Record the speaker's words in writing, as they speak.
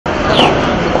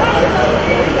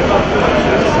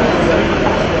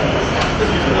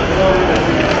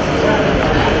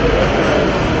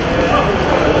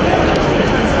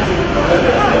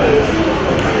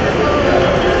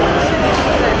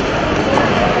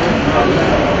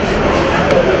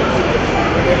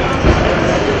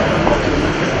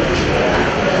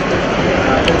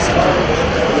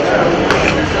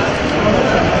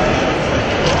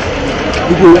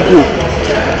Hey,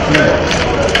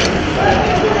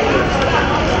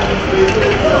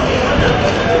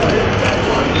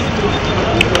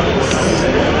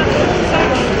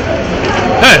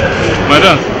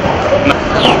 madam.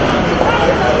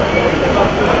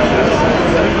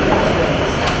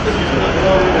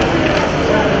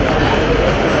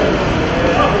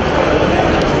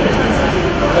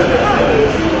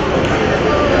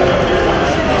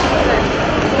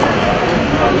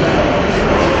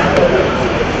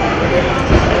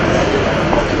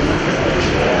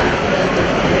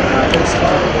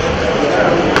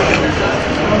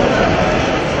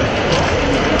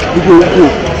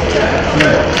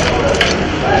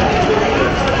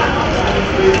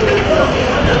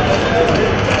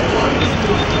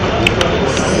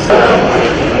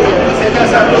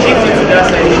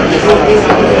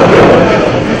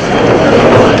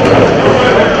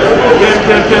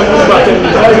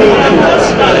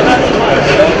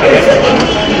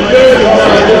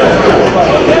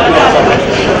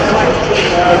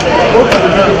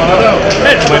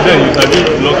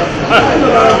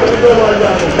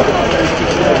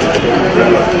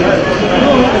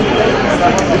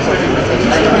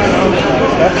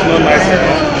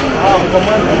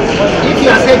 If you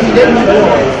are saying let me go.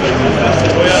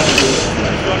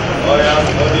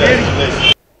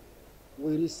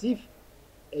 We received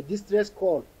a distress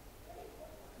call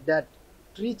that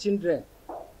 3 children,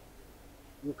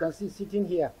 you can see sitting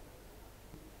here,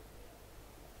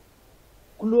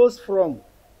 close from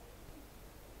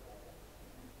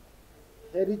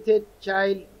Heritage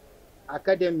Child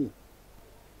Academy,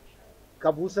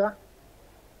 Kabusa,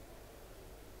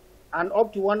 and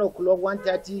up to 1 o'clock,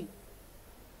 1:30,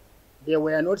 they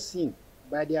were not seen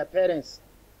by their parents.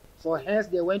 So hence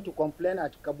they went to complain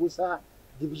at Kabusa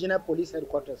Divisional Police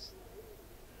Headquarters.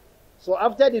 So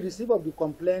after the receipt of the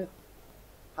complaint,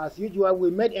 as usual, we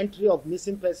made entry of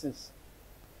missing persons.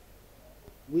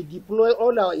 We deploy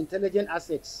all our intelligence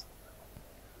assets.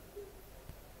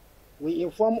 We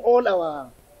inform all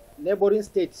our neighboring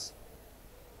states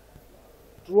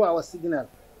through our signal,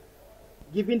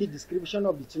 giving the description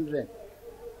of the children.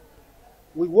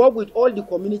 We work with all the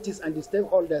communities and the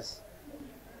stakeholders,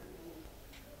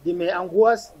 the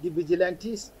Meanguas, the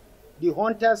vigilantes, the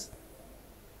hunters,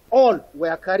 all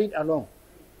were carried along.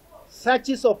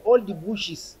 Searches of all the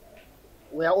bushes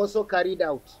were also carried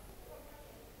out.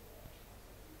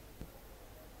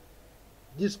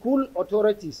 The school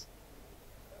authorities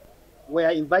were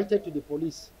invited to the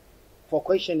police for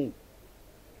questioning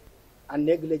and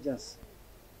negligence.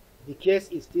 The case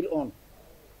is still on.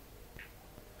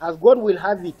 As God will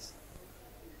have it,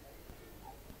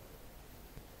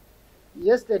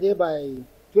 yesterday by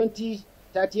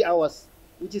 20-30 hours,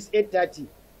 which is 8:30,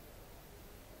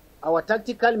 our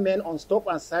tactical men on stop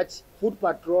and search foot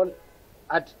patrol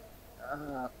at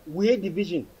Uye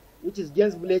Division, which is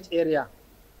Gens Village area,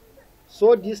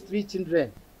 saw these 3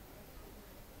 children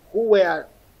who were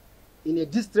in a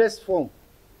distress form.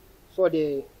 So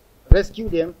they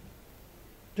rescued them,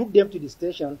 took them to the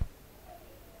station,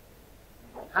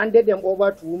 handed them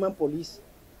over to women police,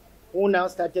 who now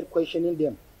started questioning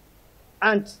them.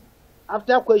 And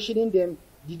after questioning them,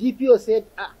 the DPO said,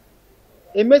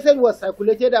 a message was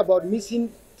circulated about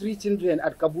missing 3 children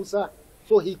at Kabusa.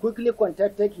 So he quickly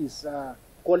contacted his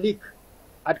colleague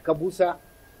at Kabusa,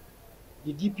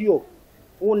 the DPO,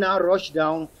 who now rushed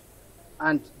down,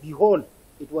 and behold,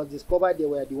 it was discovered they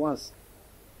were the ones.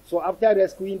 So after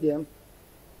rescuing them,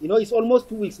 you know, it's almost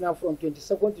 2 weeks now, from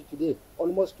 22nd to today,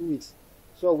 almost 2 weeks.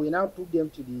 So we now took them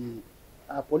to the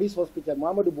police hospital,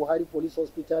 Muhammadu Buhari Police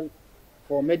Hospital,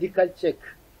 for medical check,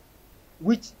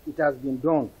 which it has been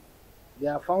done. They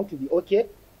are found to be okay,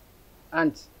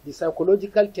 and the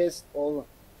psychological test or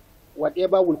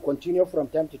whatever will continue from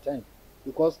time to time,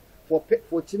 because for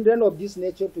children of this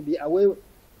nature to be away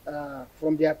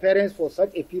from their parents for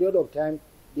such a period of time,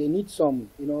 they need some,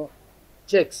 you know,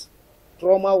 checks.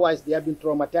 Trauma-wise, they have been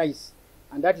traumatized,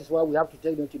 and that is why we have to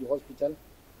take them to the hospital.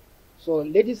 So,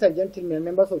 ladies and gentlemen,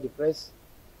 members of the press,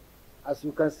 as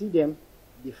you can see them,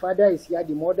 the father is here,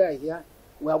 the mother is here.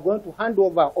 We are going to hand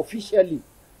over officially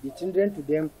the children to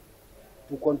them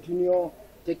to continue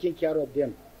taking care of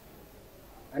them.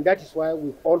 And that is why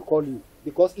we all call you,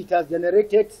 because it has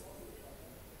generated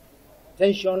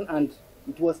tension and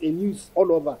it was a news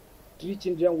all over. 3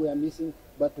 children were missing,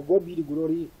 but to God be the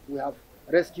glory, we have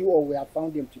rescued or we have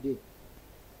found them today.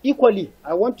 Equally,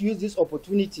 I want to use this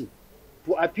opportunity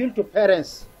to appeal to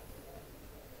parents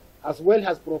as well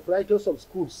as proprietors of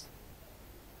schools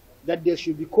that they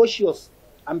should be cautious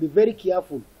and be very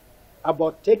careful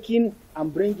about taking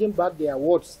and bringing back their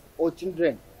wards or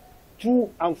children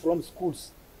to and from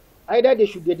schools. Either they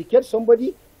should dedicate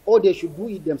somebody or they should do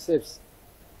it themselves,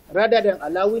 rather than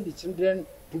allowing the children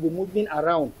to be moving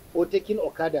around or taking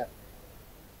Okada.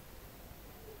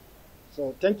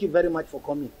 So thank you very much for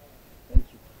coming. Thank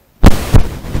you.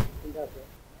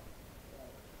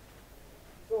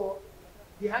 So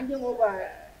the handing over,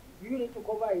 you need to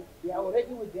cover it. They are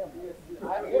already with them.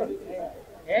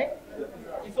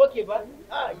 It's okay, but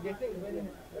they say it's very.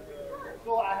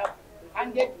 So I have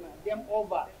handed them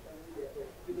over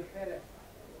to the parents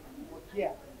for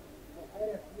care. The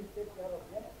parents will take care of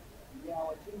them. They are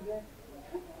our children.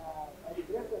 By the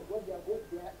grace of God,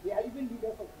 they are even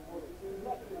leaders of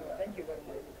tomorrow. Thank you very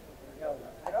much.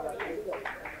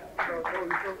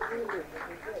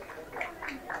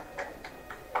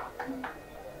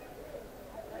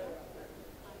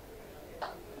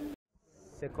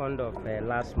 Second of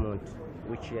last month,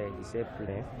 which is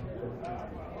April.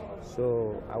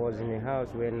 So I was in the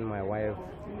house when my wife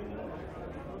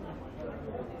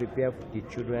prepared the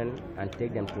children and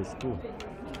take them to school.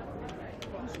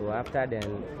 So after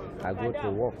then, I go to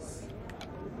work.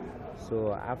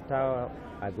 So after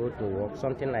I go to work,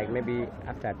 something like maybe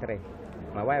after 3,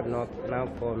 my wife now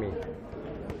call me.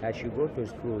 I should go to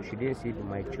school. She didn't see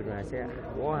my children. I said,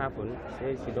 what happened? She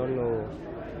said she don't know.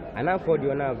 I now called the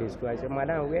owner of the school. I said,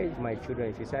 Madam, where is my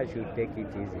children? She said I should take it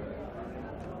easy.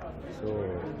 So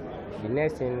the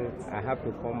next thing, I have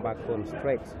to come back home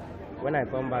straight. When I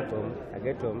come back home, I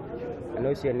get home, I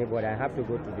don't see anybody. I have to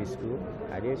go to the school.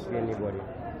 I didn't see anybody.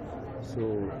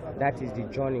 So that is the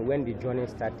journey, when the journey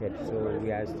started. So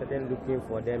we are started looking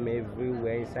for them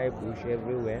everywhere, inside bush,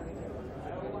 everywhere.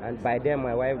 And by then,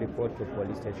 my wife reported to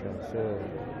police station. So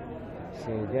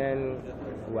since then,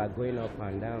 we are going up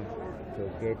and down to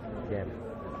get them.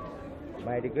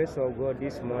 By the grace of God,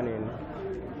 this morning,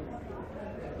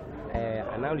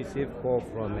 I now received call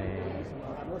from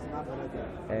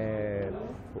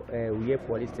Uye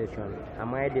police station.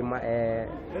 Am I the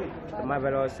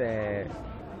marvelous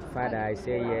father? I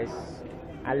say yes.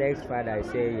 Alex father? I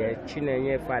say yes.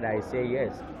 Chinenye father? I say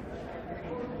yes.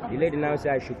 The lady now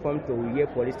said I should come to Uye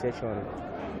police station.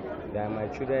 That my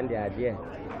children, they are there.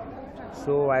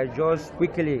 So I just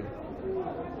quickly,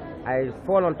 I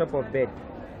fall on top of bed.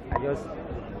 I just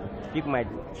pick my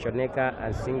shoneka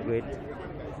and singlet.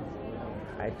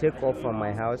 I take off from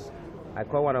my house. I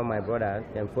call one of my brothers,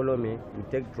 then follow me. We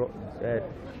take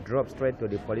drop straight to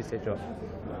the police station.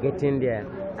 Getting there,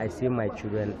 I see my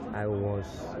children. I was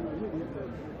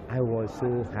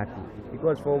so happy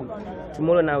because for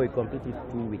tomorrow now we completed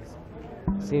 2 weeks.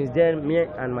 Since then, me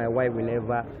and my wife will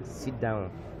never sit down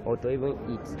or to even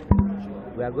eat.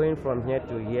 We are going from here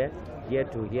to here, here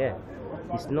to here.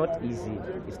 It's not easy.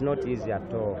 It's not easy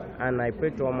at all. And I pray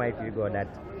to Almighty God that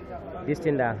this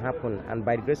thing that happened, and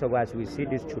by the grace of God, as we see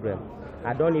these children,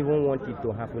 I don't even want it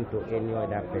to happen to any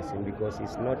other person because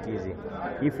it's not easy.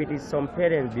 If it is some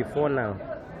parents before now,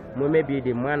 maybe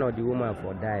the man or the woman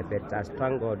for die, but as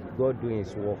thank God, God doing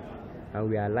His work, and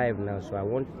we are alive now. So I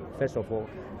want, first of all,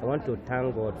 I want to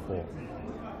thank God for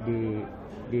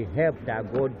the help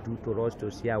that God do to us to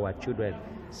see our children.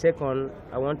 Second,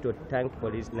 I want to thank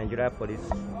Nigeria Police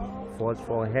Force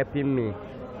for helping me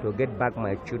to get back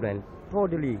my children.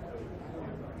 Thirdly,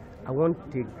 I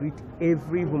want to greet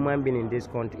every human being in this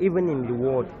country, even in the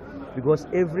world, because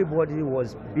everybody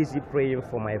was busy praying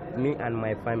for me and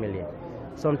my family.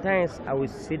 Sometimes I will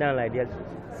sit down like that,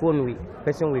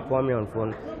 person will call me on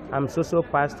phone. I'm so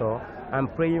pastor. I'm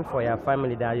praying for your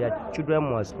family that your children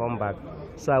must come back.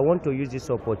 So I want to use this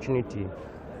opportunity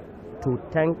to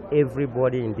thank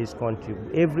everybody in this country,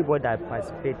 everybody that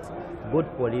participates, both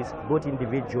police, both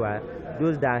individual,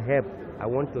 those that help. I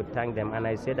want to thank them, and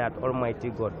I say that Almighty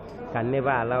God can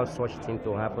never allow such thing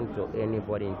to happen to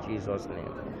anybody in Jesus'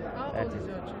 name. How old is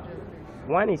your children?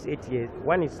 One is 8 years.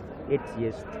 One is 8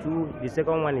 years. The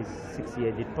second one is 6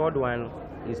 years. The third one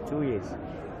is 2 years.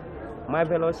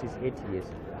 Marvelous is 8 years.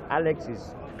 Alex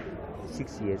is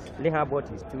 6 years. Lehabot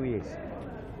is 2 years.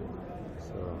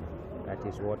 So that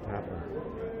is what happened.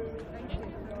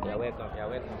 You're welcome. You're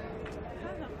welcome.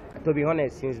 To be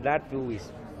honest, since that 2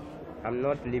 weeks, I'm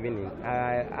not living in.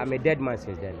 I'm a dead man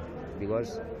since then,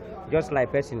 because just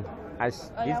like person,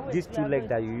 as these 2 legs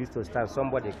that you used to stand,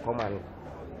 somebody come and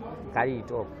carry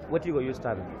it up. What you go use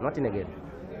stand? Nothing again.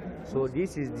 So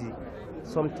this is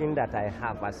something that I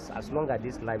have as long as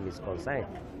this life is concerned.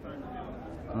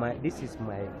 This is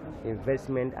my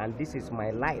investment and this is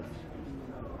my life.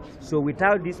 So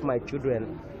without this, my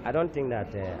children, I don't think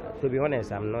that. To be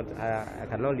honest, I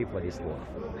cannot live for this world.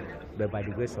 But by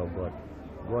the grace of God,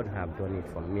 God have done it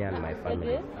for me and my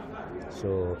family.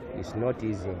 So it's not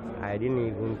easy. I didn't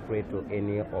even pray to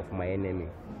any of my enemy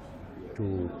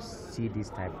to see this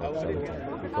type of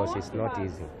something because it's not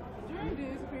easy. During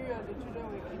this period, the children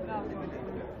were kidnapped.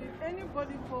 Did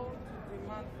anybody call the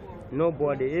man for?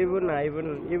 Nobody, even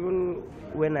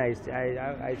when I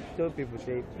told people,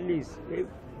 say, please,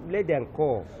 let them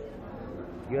call.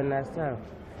 You understand?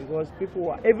 Because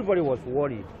everybody was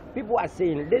worried. People are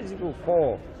saying, let people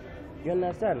call. You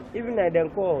understand? Even I then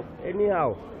call,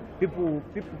 anyhow, people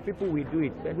will do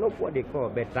it. But nobody call.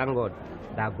 But thank God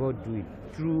that God do it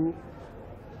through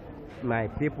my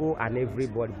people and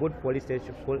everybody, both police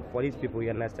station, police people.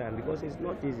 You understand? Because it's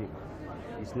not easy.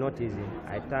 It's not easy.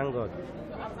 I thank God.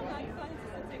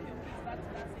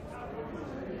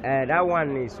 That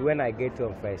one is when I get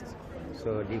home first.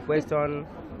 So the question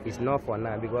is not for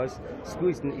now because school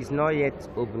is not yet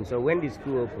open. So when the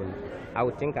school open, I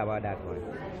will think about that one.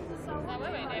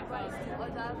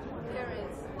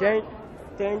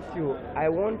 Thank you. I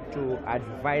want to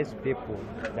advise people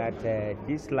that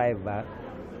this life,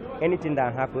 anything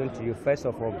that happens to you, first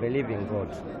of all, believe in God.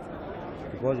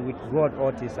 Because with God,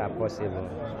 all things are possible.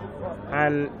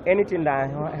 And anything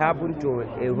that happens to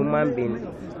a human being,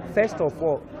 first of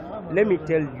all, let me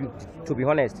tell you, to be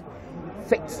honest,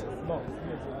 faith.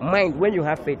 Mind, when you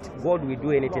have faith, God will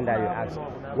do anything that you ask.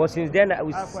 But since then,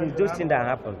 since those things that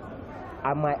happen,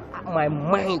 my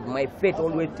mind, my faith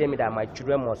always tell me that my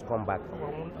children must come back.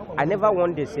 I never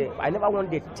want to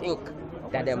think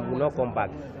that they will not come back.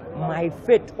 My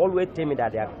faith always tell me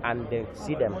that they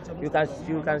see them. You can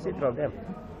see it from them.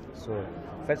 So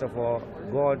first of all,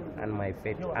 God and my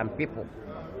faith and people,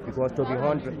 because to be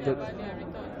honest,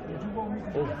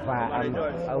 I'm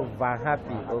over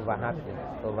happy.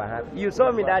 You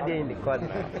saw me that day in the court.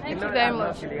 Thank you very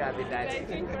much.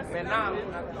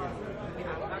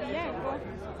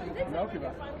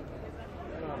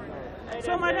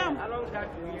 So, madam,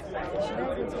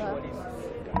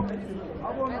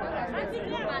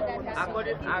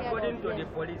 according to the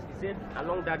police, he said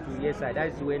along that 2 years side,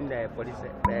 that's when the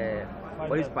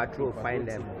police patrol find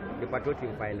them. The patrol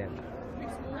team find them.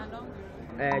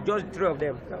 Just 3 of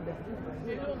them.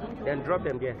 Then drop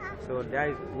them there. So that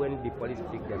is when the police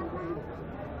pick them.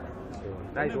 So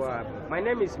that is what happened. My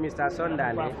name is Mr.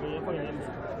 Sondane.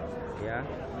 Yeah.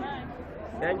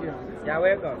 Thank you. You're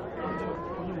welcome.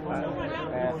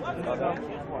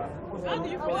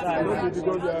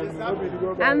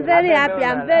 I'm very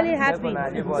happy.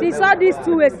 Since all these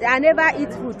 2 weeks, I never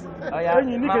eat food.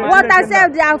 Water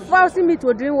self, they are forcing me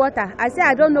to drink water. I say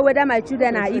I don't know whether my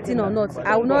children are eating or not.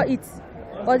 I will not eat.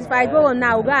 But if I go on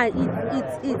now, I will go and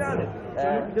eat.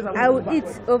 I will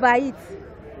overeat.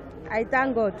 I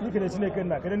thank God.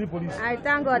 I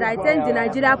thank God. I thank the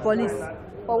Nigeria police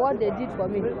for what they did for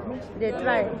me. They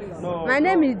tried. My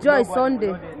name is Joy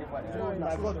Sunday.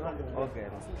 Okay.